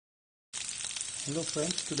Hello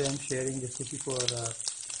friends, today I'm sharing recipe for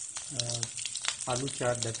aloo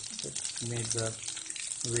chaat that's made the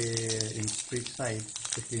way in street side,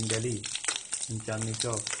 especially in Delhi, in Chandni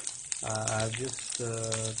Chowk. I've just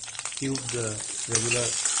cubed the regular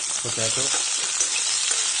potato.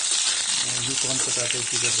 Use one potato if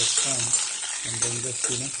you get that fine, and then just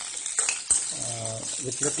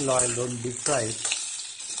with little oil, don't deep fry it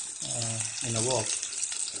in a wok.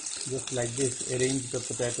 Just like this, arrange the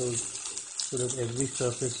potatoes so that every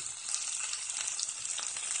surface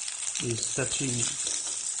is touching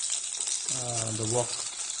the wok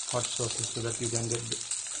hot surface, so that you can get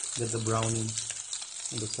the browning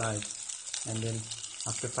on the side. And then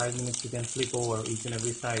after 5 minutes you can flip over each and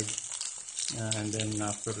every side, and then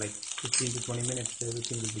after like 15 to 20 minutes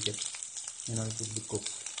everything will be it will be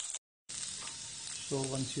cooked. So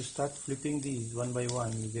once you start flipping these one by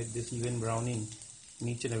one, you get this even browning in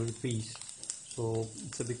each and every piece. So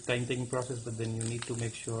it's a big time taking process, but then you need to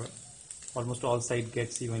make sure almost all side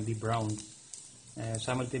gets evenly browned.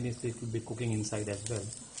 Simultaneously it will be cooking inside as well.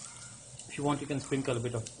 If you want, you can sprinkle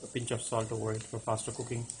a pinch of salt over it for faster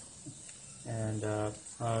cooking, and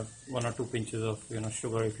 1 or 2 pinches of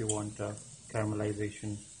sugar if you want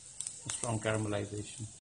caramelization, strong caramelization.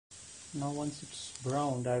 Now once it's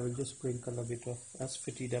browned, I will just sprinkle a bit of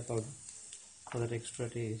asafoetida powder for that extra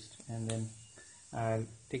taste, and then I'll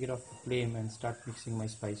take it off the flame and start mixing my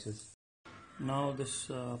spices. Now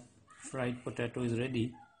this fried potato is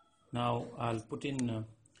ready. Now I'll put in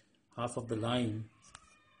half of the lime,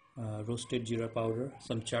 roasted jeera powder,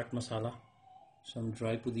 some chaat masala, some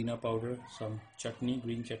dry pudina powder, some chutney,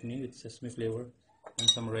 green chutney with sesame flavor, and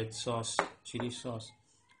some red sauce, chili sauce.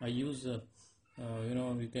 I use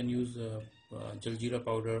you can use jaljeera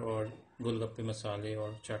powder or golgappe masala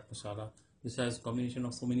or chaat masala. This has combination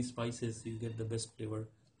of so many spices, you get the best flavor,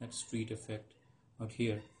 that street effect out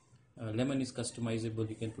here. Lemon is customizable,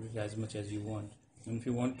 you can put it as much as you want, and if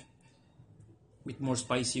you want with more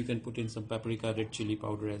spicy you can put in some paprika, red chili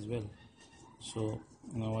powder as well. So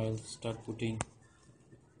now I'll start putting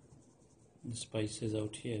the spices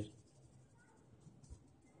out here.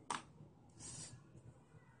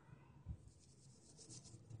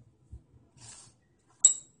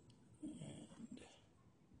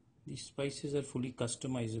 These spices are fully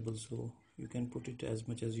customizable, so you can put it as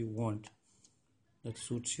much as you want that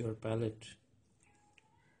suits your palate.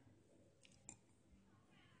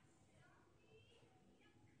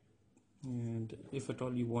 And if at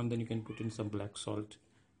all you want, then you can put in some black salt,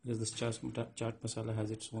 because this chaat masala has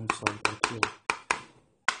its own salt out here.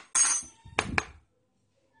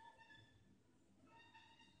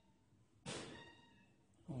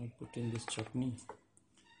 I'll put in this chutney,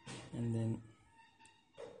 and then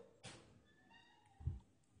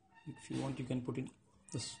if you want you can put in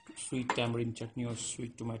the sweet tamarind chutney or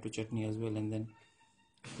sweet tomato chutney as well, and then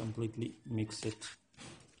completely mix it.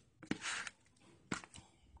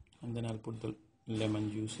 And then I'll put the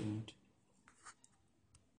lemon juice in it.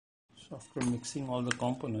 So after mixing all the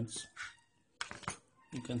components,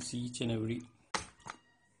 you can see each and every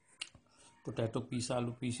potato piece,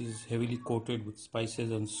 aloo piece is heavily coated with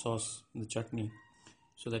spices and sauce in the chutney,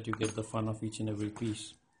 so that you get the fun of each and every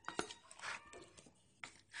piece.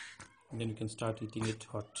 And then you can start eating it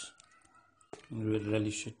hot and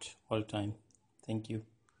relish it all time. Thank you.